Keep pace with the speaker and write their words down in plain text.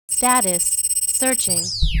Status. Searching.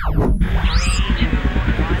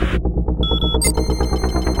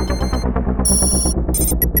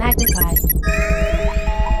 Magnify.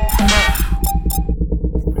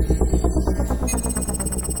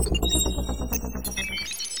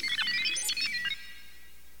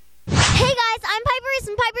 Hey guys, I'm Piper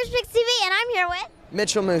from Piper's Picks TV, and I'm here with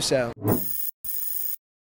Mitchell Musso.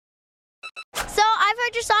 So I've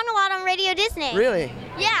heard your song a lot on Radio Disney. Really?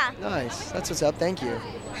 Yeah. Nice. That's what's up. Thank you.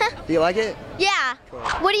 Do you like it? Yeah. Cool.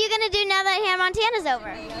 What are you gonna do now that Hannah Montana's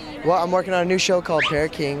over? Well, I'm working on a new show called Pair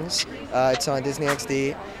of Kings. It's on Disney XD.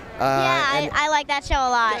 Yeah, I like that show a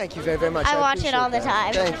lot. Thank you very, very much. I watch it all the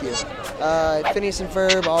appreciate time. that. Thank you. Phineas and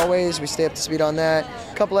Ferb, always. We stay up to speed on that.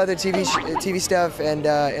 A couple other TV stuff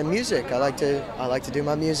and music. I like to do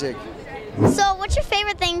my music. So what's your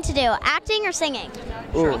favorite thing to do, acting or singing?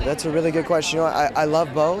 Ooh, that's a really good question. You know, I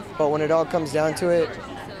love both, but when it all comes down to it,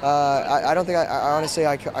 I don't think I honestly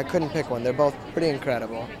I couldn't pick one. They're both pretty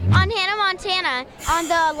incredible. On Hannah Montana, on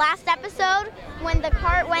the last episode, when the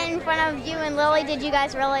cart went in front of you and Lily, did you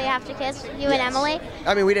guys really have to kiss, you and Emily?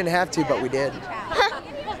 I mean, we didn't have to, but we did.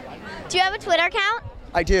 Do you have a Twitter account?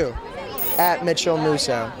 I do. @Mitchell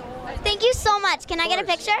Musso. Thank you so much. Can I get a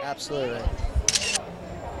picture? Absolutely.